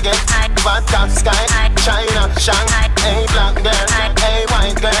make me get vodka sky, China, Shang. Hey black girl, hey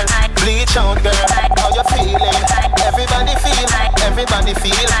white girl, bleach out girl. How you feeling? Everybody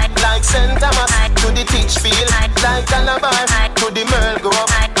feel like St. Thomas to the teach feel like Calabar to the Merle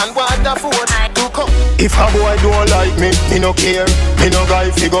Grove and Waterford to come. If a boy don't like me no care. Me no guy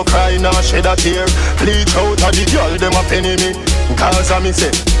fi go cry nor shed a tear. Bleach out of the girl, them a penny me. Cause I me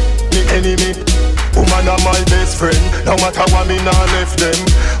say, me enemy. Woman are my best friend. No matter what me nah left them.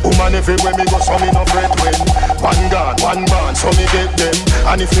 Woman everywhere me go so me no fret when. One gun, one man, so me get them.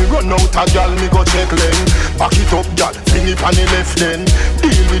 And if me run out a gal, me go check them. Back it up gal, fling it on the left then.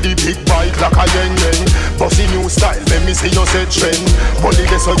 Deal with the big bike like a yen. Bossy new style, let me see you set trend. Only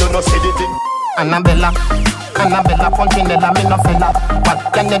this so you no see the thing. Annabella, Punchinella, me no fella.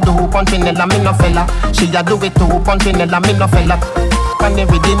 What can you do, Punchinella, me no fella? She a do it too, Punchinella, me no fella. Can you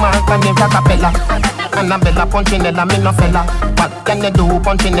read the mark, can you rockapella? Annabella, Punchinella, me no fella. What can you do,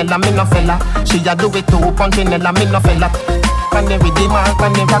 Punchinella, me no fella? She a do it too, Punchinella, me no fella. Can you read the mark,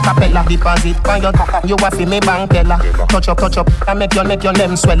 can you rockapella? Deposit on your you a fi me bank teller. Touch up, and make your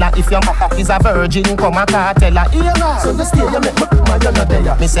name swella. If your is a virgin, come a cartella. So you stay, you make my you're not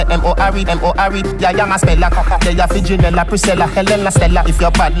there. Me say M-O-R-E, yeah, I'm a speller. They a Figinella, Priscilla, Helena, Stella. If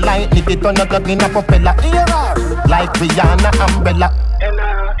your bad line, nip it on your dog in a propeller. Like Rihanna, Umbrella.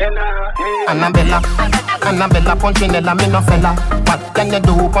 Annabella, Punchinella, me no fella. What can you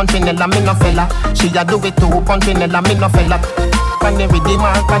do, Punchinella, me no fella? She a do it too, Punchinella, me no fella. Can you read the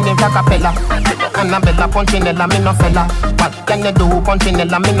mark, can you rockapella? Annabella, Punchinella, me no fella. What can you do,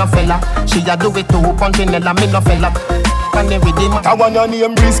 Punchinella, me no fella? She a do it too, Punchinella, me no fella. Can you read the mark? I want your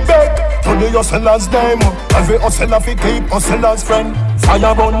name respect to the hustler's name. Every hustler fi keep hustler's friend.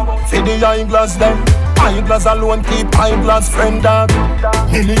 Fire burn, fi the eyeglass them. Eyeglass alone keep eyeglass friend dog.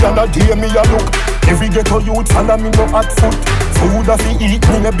 Million a day me a look. Every ghetto youth follow me no hot foot. Food a fi eat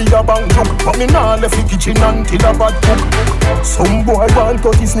me no be a bank look. But me nah left the kitchen until a bad cook. Some boy want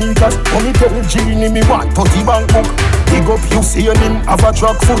 30 sneakers, but me tell Genie me want 30 bank book. Big up you see him have a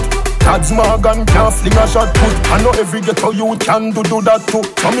track foot. Dad's Morgan can't fling a shot put. I know every ghetto youth can do that too.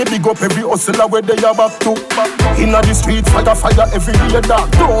 So me big up every hustler where they are back to. Inna the street fire every day dog.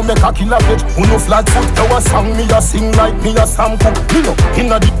 Don't make a killer bitch who no flat foot. Now a song me a sing like me a Sam Cook. Me know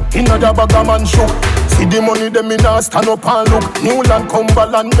inna the bag a man show. See the money them me nah stand up and look. Newland,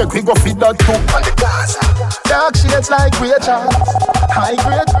 Cumberland, make we go feed that too. On the Gaza, dark shades like Rachel. High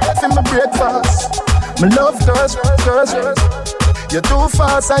grade for my breakfast. Me love girls. You're too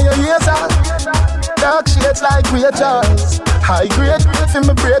fast and your ears are. Dark shades like Rachel. High grade for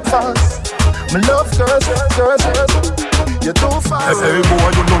my breakfast. Me love girls. You're too fast. Hey boy,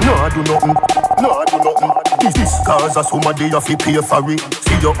 you know nah do nothing. This cause a somebody you fi pay for it.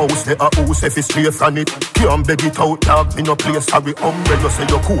 See your house, there a house if it's straight from it. Can't beg it out, dog, me no play sorry. Umbrella say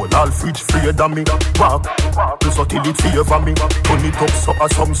you cool, all fridge free than me. Walk, so till it favor me. Turn it up, so a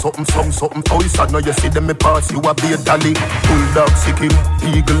something. Oh, it's sad now you see them me pass, you a be a dolly. Bulldog sick him,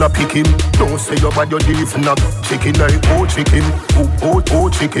 eagle a pick him. Don't say you bad, you leave not. Chicken, oh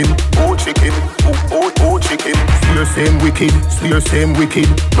chicken. Swear same wicked.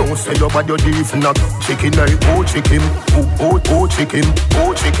 Don't say you bad, you leave not. Chicken, oh chicken.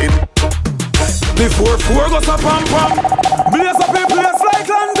 Before 4 goes a pam. Blaze up a place like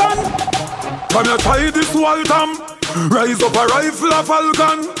London. Come you try this whole time. Rise up a rifle a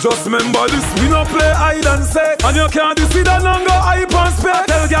falcon. Just remember this, we no play hide and seek. And you can't see the longer hype and spec.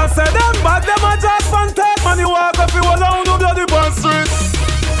 Tell girl say them bad, them a just fantastic. Man you walk up, you alone, no bloody band street.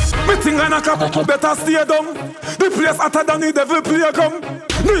 Me think I knock up, better stay down. The place hotter than the devil playground.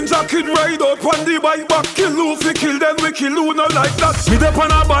 Ninja Kid ride out on the bike back. Kill Luffy, kill them, we kill you, not like that. Me dep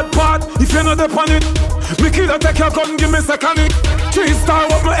on a bad part, if you not dep on it. Me killer take your gun, give me second it. 3-star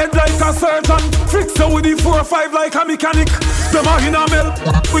up my head like a surgeon. Fix you with the 4-5 like a mechanic. Them a in a melt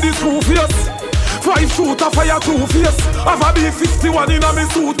with the screw face. 5 shooter fire 2 face. Have a B-51 in a me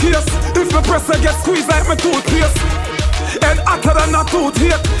suitcase. If me press I get squeezed like me toothpaste. Head hotter than a tooth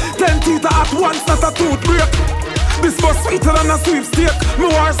hate. 10 teeth at once, not a tooth break. This was sweeter than a sweepstake. Me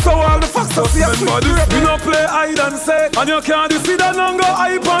war so all the facts are see a sweep. We no play hide and seek. And you can't see the longer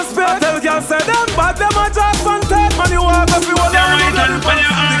hype and spec. Tell girls say them bad, them a just fantastic. Man you walk up, you will learn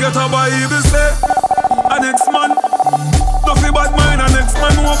the get a Bible say a next man nothing bad mind, a next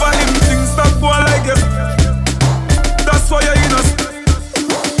man over him. Things stop go like it. That's why you're innocent.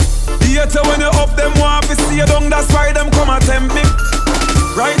 Yet when you up them want to see you down. That's why them come and tempt me.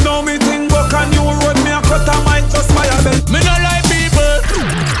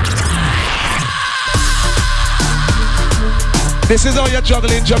 This is how you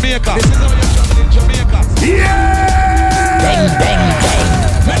juggle in Jamaica. This is how you juggle in Jamaica. Yeah! Bang, bang, bang.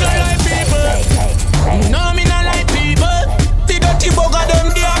 Me no like people. No, me no like people. The dirty bugger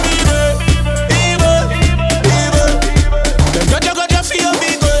them, they are evil. Evil, evil. Them judge you for your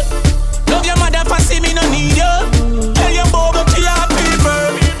people. Love your mother for see me no need you. Tell your bugger to your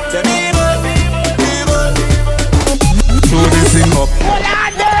people. Them evil, evil. Do this thing up.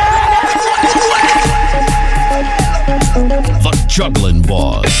 The Juggling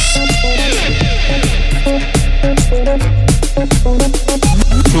Boss.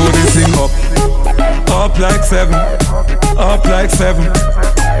 Do this thing up. Up like 7. Up like 7.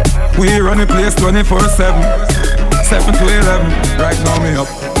 We run the place 24/7. 7 to 11. Right now me up.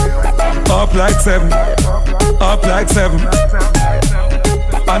 Up like 7. Up like 7.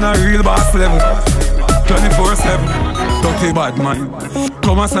 On a real boss level. 24/7. Dirty bad man.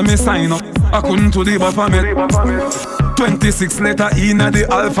 Come and say me sign up. I couldn't do the Baphomet. 26 letter in the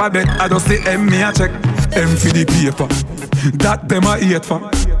alphabet. I just say M me a check. M for the paper. That them a hate for.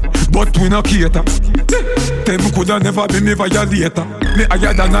 But we no cater. Them coulda never be me violator. Me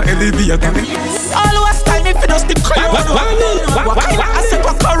higher than a elevator. Always time me finish the career. What kind of asset,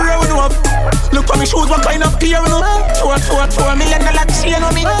 what career we know? Look at me shoes, what kind of gear we know? $4 million chain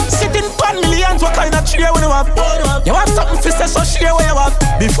on me. Sitting pan millions, what kind of chair we know? You have something for say, so share what you have.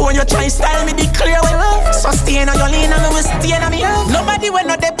 Before you try style me, declare what you have. So stay on your lane and we stay on me. Nobody when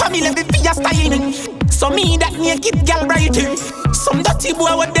no dey pa me, let me be your styling. So me that naked girl brighting. Some dirty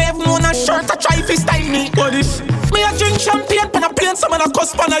boy with they have known a shirt to try to style me. What if me a drink champagne when I play some of the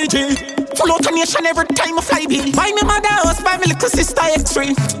cuss pan IG? Full out a nation every time I fly be. Buy me mother house, buy me little sister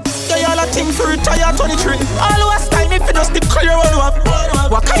X3. They all a thing for retire 23. Always time me finish the career we know.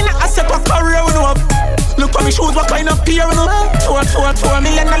 What kind of asset, what career we know? Look at me shoes, what kind of gear we know? $4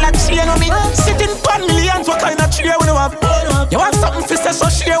 million chain on me. Sitting pan millions, what kind of chair we know? You have something for say, so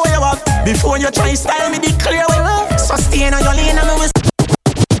share what you have. Before you try style me, declare what you have. So stay on your lane and we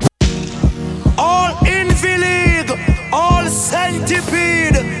all invalid, all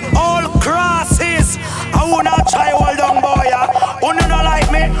centipede, all crosses. I will not try hold on, boy. Uno not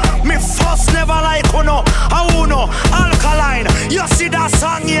like me first never like uno. I uno alkaline. You see that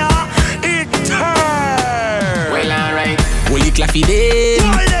song, yeah? It turns. Well, alright. Holy claffy day.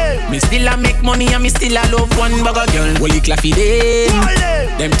 Me still a make money and me still a love one bugger girl. Holy claffy day.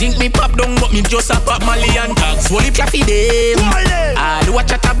 Them think me pop down but me just a pop Mali and tags. Holy claffy day. I do a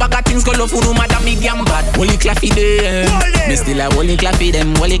chat a bag of things go love no matter me damn bad. Holy claffy day. Me still a holy claffy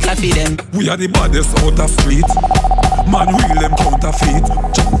them, holy claffy them. We are the baddest out of street. Man real them counterfeit.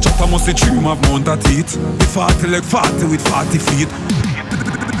 Chatter must the dream of mount a teeth. The 40 like 40 with 40 feet.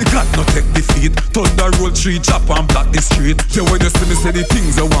 The God no take defeat. Thunder roll tree, chop and block the street. Yeah, when you see me say the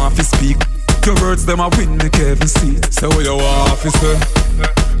things I want to speak. Your words them a win me Kevin see. Say what you want to say.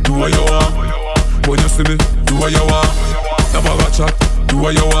 Do what you want. When you see me, do what you want. Never got chat. Do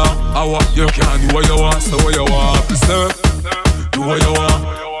what you want. I want you can do what you want. Say what you want to say. Do what you want.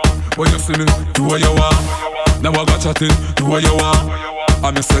 When you see me, do what you want. Never got chatting. Do what you want.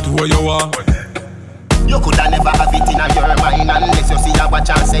 I me say do what you want. You coulda never have it in your mind unless you see a watch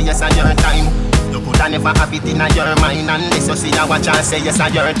and say yes at your time. You coulda never have it in your mind unless you see a watch and say yes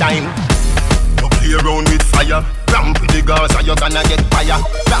at your time. You play around with fire, ramp with the Gaza, you gonna get fire.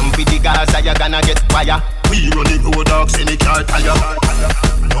 Ramp with the Gaza, you gonna get fire. We run the road dogs in the car tire.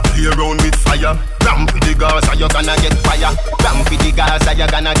 You play around with fire, ramp with the Gaza, you gonna get fire. Ramp with the Gaza, you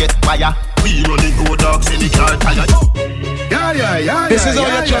gonna get fire. We run the road dogs in the car tire. Yeah. This is how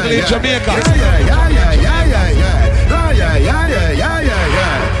you juggle in Jamaica. Yeah.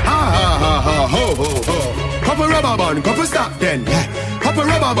 Ha, ho. Couple rubber band, couple stop then, yeah. Couple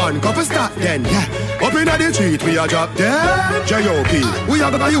rubber band, couple stop then, yeah. Up inna the street, we a drop dead. J.O.P. We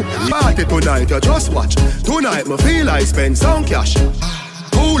a gonna you party tonight, you just watch. Tonight, me feel I spend some cash.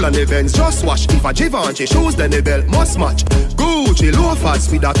 Cool on the Benz, just wash. If a Givenchy shoes, then the belt must match. Gucci loafers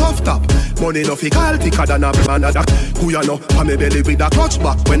with a tough top. Money no fi call thicker than a brand of that. Who you know, pa me belly with a clutch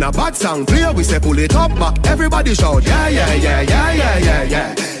back. When a bad sound clear, we say pull it up back. Everybody shout, yeah.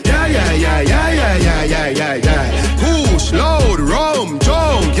 Push, load, rum,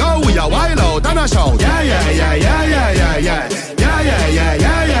 jump. Yo, we a wild out and a shout, yeah.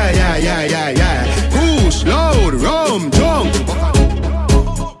 Push, load, rum, jump.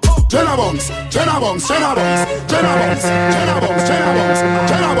 Jenna Bunks, Ravers, Jenna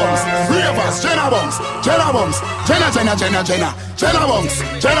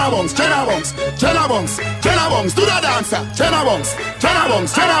Bunks, do the dancer, Jenna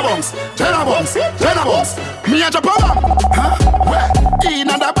Bunks. Me a jump over, huh? Where? In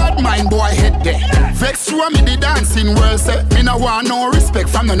a the bad mind boy head there. Vex you and me the dancing world say. Me no want no respect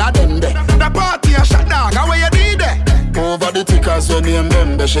from none of them there. The party a shot dog, how you did there? Over the tickers your name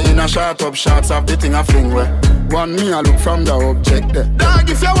them there. She in a shot up shots of the thing a fling where. One me a look from the object there. Dog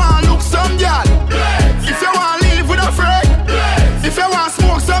if you want look some girl, if you want live with a friend, if you want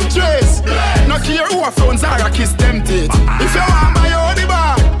smoke some trace, no care who a phones are a kiss them teeth. If you want buy your the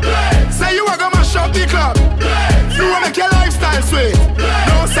bar, say you a go mash up the club. You wanna make your lifestyle sweet.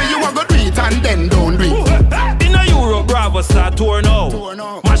 Don't say you a go do it and then don't do it. In a Europe, Bravo start tour now.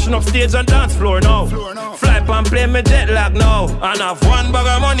 Mashing up stage and dance floor now. Fly and play me jet lag now. And have one bag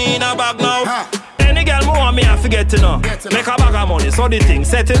of money in a bag now. Any girl more want me I forget to know. Make a bag of money, so the thing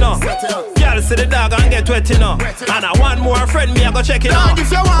set it up. Girl see the dog and get wet you know. And I want more friend me I go check it out.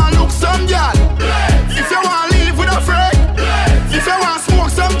 If you want look some girl, if you want live with a friend, if you want smoke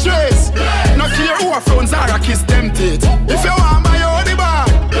some trace, no care who a phones are a kiss them teeth. If you want buy your the bar,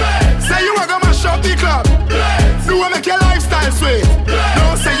 say you a go mash up the club. You wanna make your lifestyle sweet.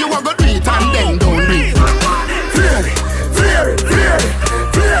 Don't say you a go do it and then don't do it. Fear it, fear it, fear it,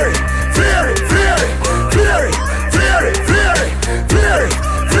 fear it, fear it, fear it, fear it, fear it, fear it, fear it,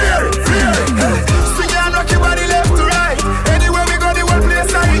 fear it, fear it. Swing and rock your body left to right. Anywhere we go, the whole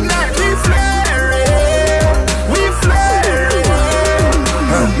place I ignite. We flare it, we flare it.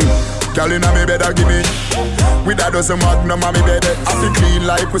 Girl inna me bed, give me. With a dozen magnum on me bed. I feel clean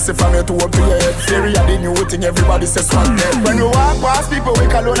like pussy from your toe up to your head. Theory of the new thing, everybody says swag dead. When we walk past people, we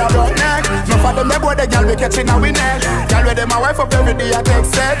call on a rock neck. No for them, they boy, the girl we catching a we neck. Girl with them, my wife up every day, I take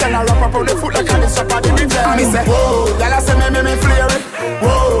set. And I wrap up on the foot like a little shop at the DJ. And me say, whoa, girl I say me flare it.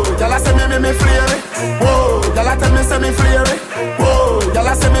 Whoa, girl I say me flare it. Whoa, girl I tell me say me flare it. Whoa, girl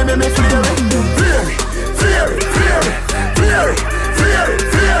I say me flare it. Flare it, flare it, flare it, flare it, flare it,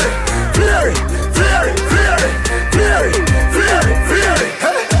 flare it, flare it. Fear it, fear it, fear it, fear it, fear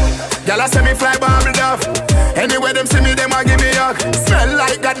it. Y'all say me fly bubble duff. Anywhere them see me, them a give me hug. Smell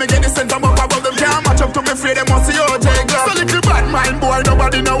like that, me get the scent of up above them. Can't match up to me free, them want see OJ Glove. So little bad mind boy,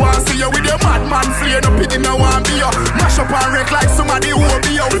 nobody no want see you. With your madman flare, no pity no want be you. Mash up and wreck like somebody who won't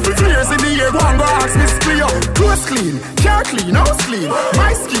be you. With flares in the air, go and go ask me clear. Clothes clean, car clean, house clean.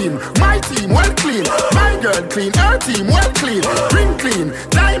 My scheme, my team, well clean. My girl clean, her team, well clean. Ring clean,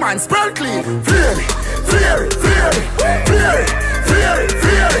 diamonds, pearl clean. Fear it, fear it, fear it, fear it, fear it,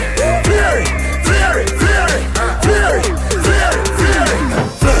 fear it, fear it, fear it, fear it, fear it, fear it, fear it.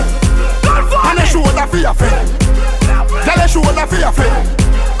 And a shoulder for your friend. Tell a shoulder for your friend.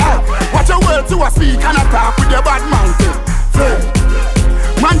 Watch your words to a speak and a talk with your bad mouth.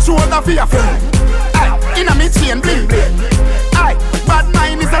 Man shoulder for your friend. Inna me chain bling bling. Bad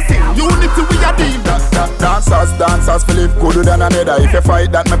mind is a sin. Unity we a deal. Dancers feel it gooder than another. If you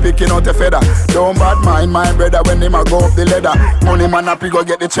fight that, me picking out a feather. Don't bad mind my brother when him a go up the ladder. Money man up, go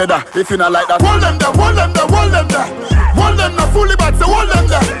get the cheddar. If you not like that, hold them there, hold them there, hold them there. Hold them there, fully bad, so hold them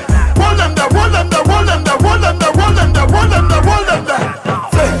there. Hold them there, hold them there, hold them there, hold them there, hold them there, hold them there, hold them there.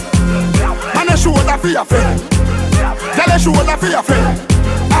 Man a shoulder for your friend. Tell a shoulder for your friend.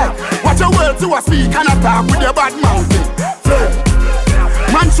 Watch your words to a speak and a talk with your bad mouth.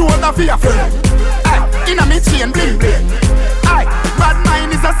 Man shoulder for your friend. Inna me chain bling bling. Bad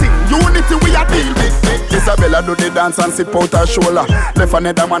mind is a sin. Unity we a deal with. Isabella do the dance and sip out her shoulder. Left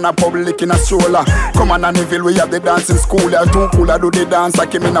another man a public in a stroller. Come on Anneville we have the dancing school. They are too cooler do the dance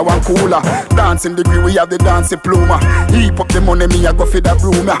like him in a one cooler. Dancing degree we have the dancing pluma. Heap up the money me a go for the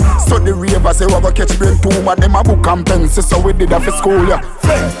broom ya. Study ravers say we go catch brain tumor. Them a book and pencil so we did that for school ya.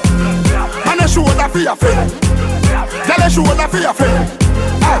 And a shoulder for your friend. Tell a shoulder for your friend.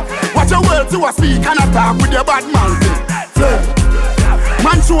 Watch your words to a speak and a talk with your bad mouth.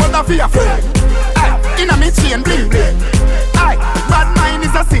 Man shoulder for your friend. Inna me chain bling bling. Bad mind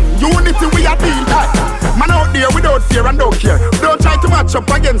is a sin. Unity we a deal. Man out there without fear and don't care. Don't try to match up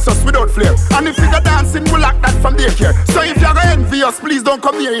against us without flair. And if you go dancing, we'll lock that from daycare. So if you're gonna envy us, please don't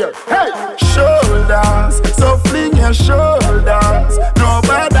come near here. Hey, shoulders, so fling your shoulders.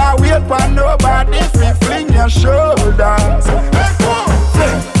 Nobody wait for nobody if we fling your shoulders. Hey, go on,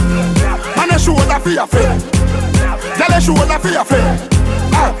 and a shoulder for your friend. Tell a shoulder for your friend.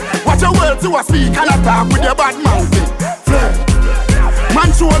 Watch your words to a speak and a talk with your bad mouth.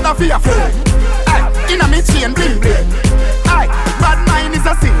 Man shoulder for your friend. Inna me chain bling bling. Bad mind is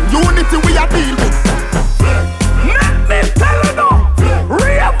a sin. Unity we a deal with. Let me tell you now,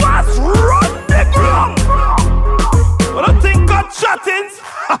 ravers run the ground. What do you think of chattings?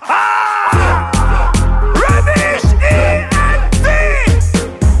 Rubbish ENT.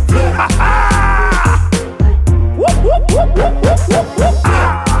 Whoop whoop whoop whoop whoop whoop whoop.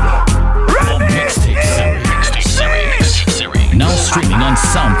 Now streaming on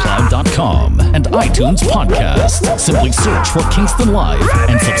SoundCloud.com and iTunes Podcast. Simply search for Kingston Live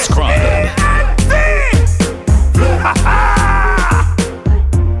and subscribe.